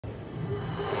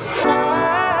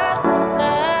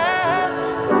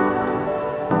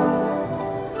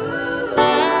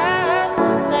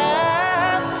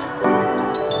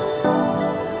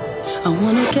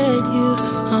wanna get you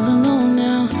all alone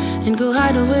now and go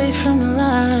hide away from the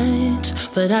lights,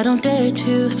 but I don't dare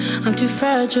to. I'm too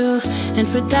fragile, and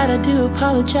for that I do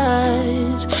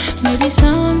apologize. Maybe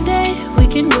someday we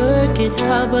can work it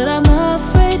out, but I'm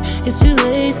afraid it's too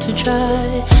late to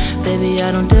try. Baby,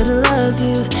 I don't dare to love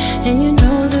you, and you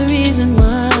know the reason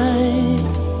why.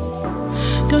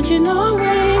 Don't you know I'm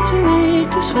way too weak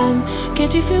to swim?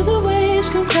 Can't you feel the waves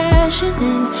come crashing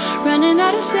in? Running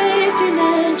out of safety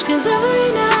nets, 'cause every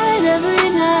night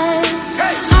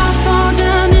I fall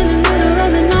down in the middle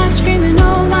of the night screaming,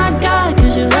 oh my God,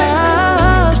 'cause your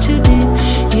love's too deep.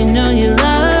 You know your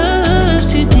love's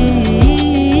too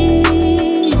deep.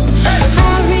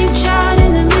 I reach out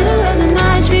in the middle of the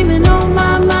night screaming, oh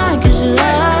my, 'cause your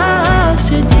love's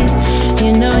too deep.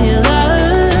 You know your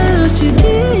love's too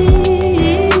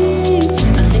deep.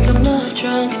 I think I'm love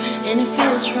drunk and it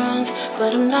feels wrong, but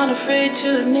I'm not afraid to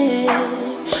admit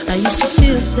I used to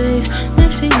feel safe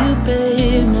next to you,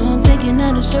 babe. Now I'm thinking I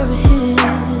deserve a hit.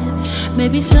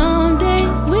 Maybe someday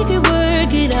we could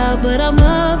work it out, but I'm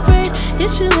afraid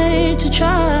it's too late to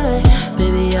try.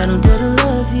 Baby, I don't dare to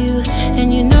love you, and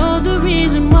you know the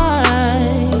reason why.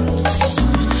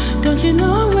 Don't you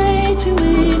know I'm way too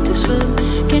weak to swim?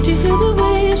 Can't you feel the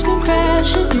waves come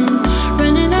crashing in?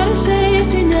 Running out of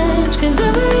safety nets, 'cause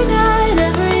every night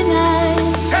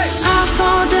I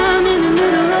fall down in the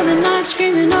middle of the night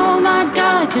screaming, oh my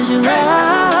God, 'cause your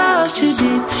love's too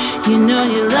deep. You know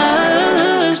your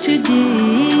love's too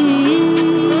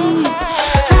deep.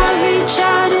 I reach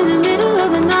out in the middle of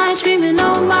the night screaming,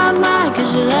 oh my,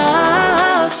 'cause your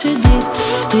love's too deep.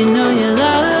 You know your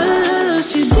love's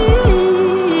too deep.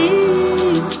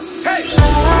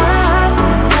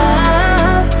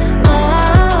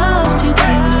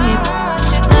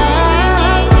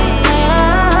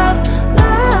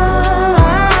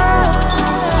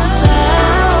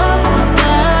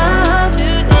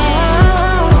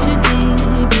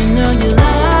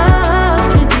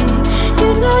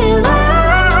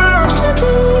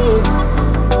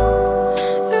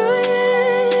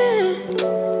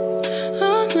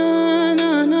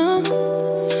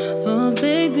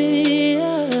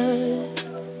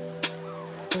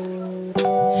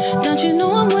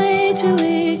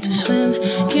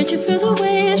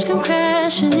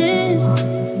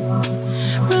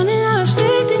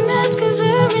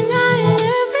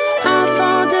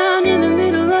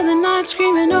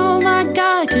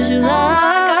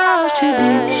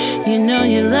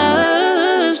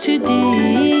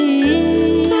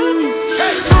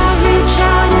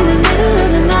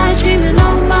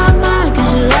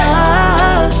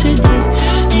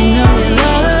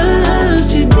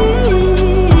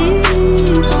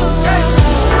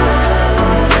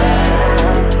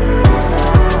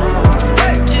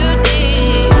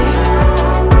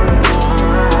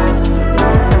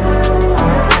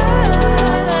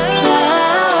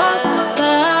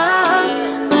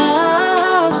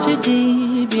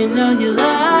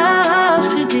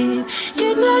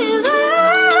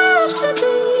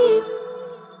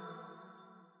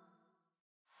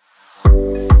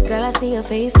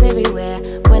 Face everywhere.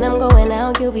 When I'm going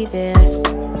out, you'll be there.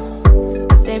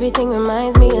 'Cause everything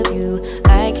reminds me of you.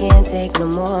 I can't take no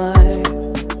more.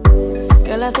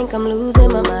 Girl, I think I'm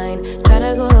losing my mind. Try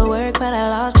to go to work, but I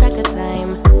lost track of time.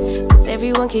 'Cause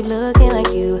everyone keep looking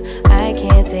like you. I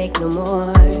can't take no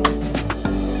more.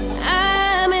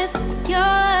 I miss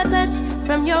your touch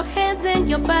from your hands and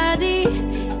your body.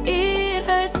 It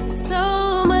hurts so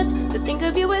much to think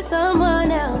of you as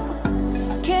someone else.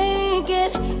 Can't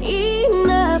get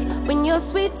enough when you're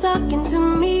sweet talking to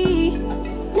me.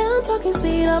 Now I'm talking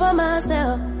sweet all by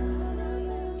myself.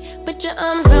 Put your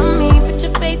arms around me, put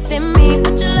your faith in me,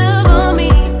 put your love on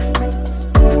me.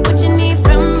 What you need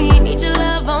from me, need your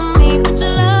love on me, put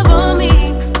your love on me.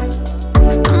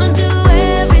 I'ma do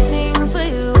everything for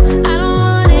you. I don't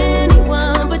want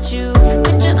anyone but you.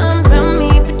 Put your arms around me,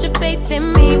 put your faith in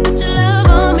me, put your love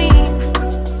on me.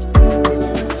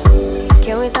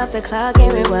 Can we stop the clock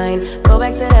and rewind? Go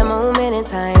back to that moment in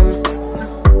time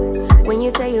when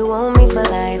you say you want me for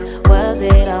life. Was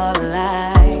it all a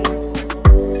lie?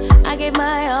 I gave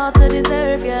my all to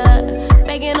deserve ya,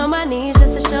 begging on my knees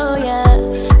just to show ya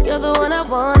you're the one I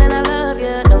want and I love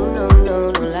ya. No, no, no,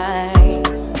 no lie.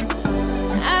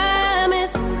 I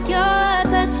miss your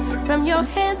touch from your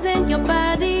hands and your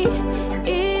body.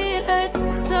 It hurts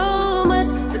so much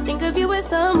to think of you as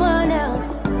someone else.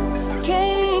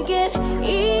 Can't get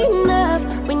enough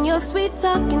when you're sweet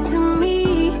talking to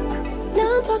me. Now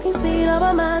I'm talking sweet all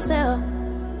by myself.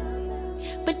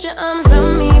 Put your arms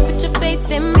around me, put your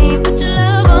faith in me, put your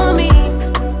love on me.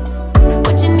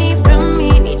 What you need from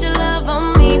me, need your love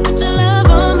on me, put your love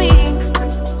on me.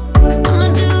 I'ma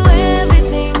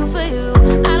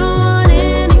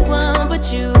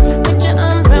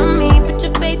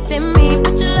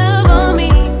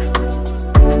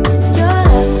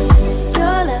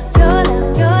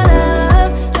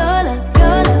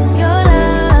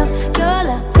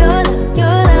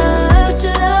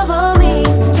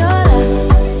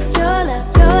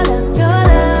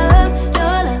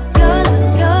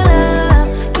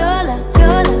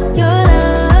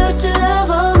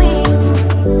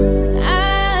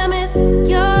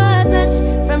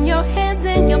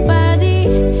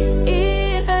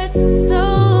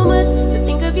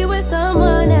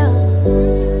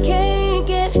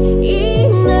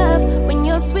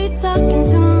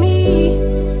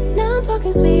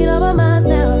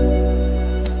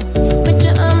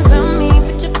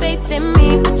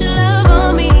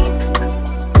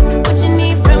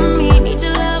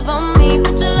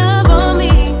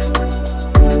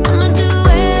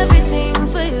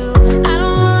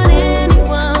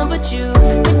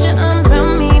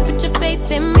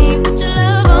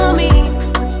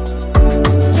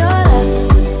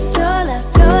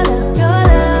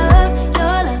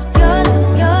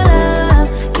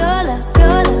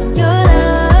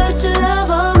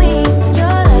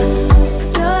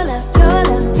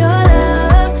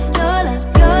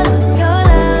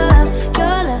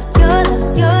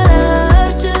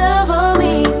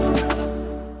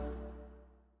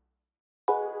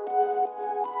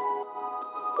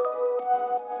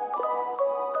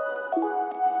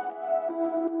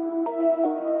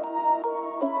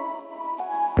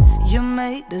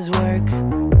made this work,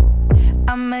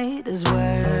 I made this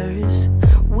worse.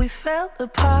 We fell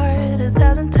apart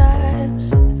 1,000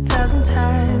 times, 1,000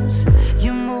 times.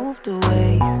 You moved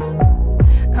away,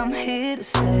 I'm here to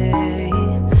stay.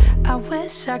 I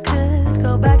wish I could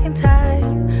go back in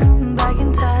time, back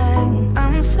in time.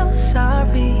 I'm so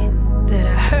sorry that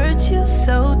I hurt you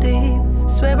so deep.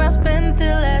 Swear I spent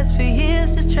the last few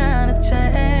years just trying to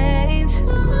change.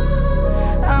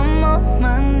 I'm on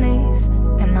my knees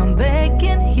and I'm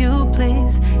begging you,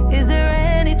 please. Is there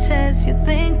any chance you're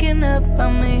thinking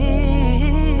about me?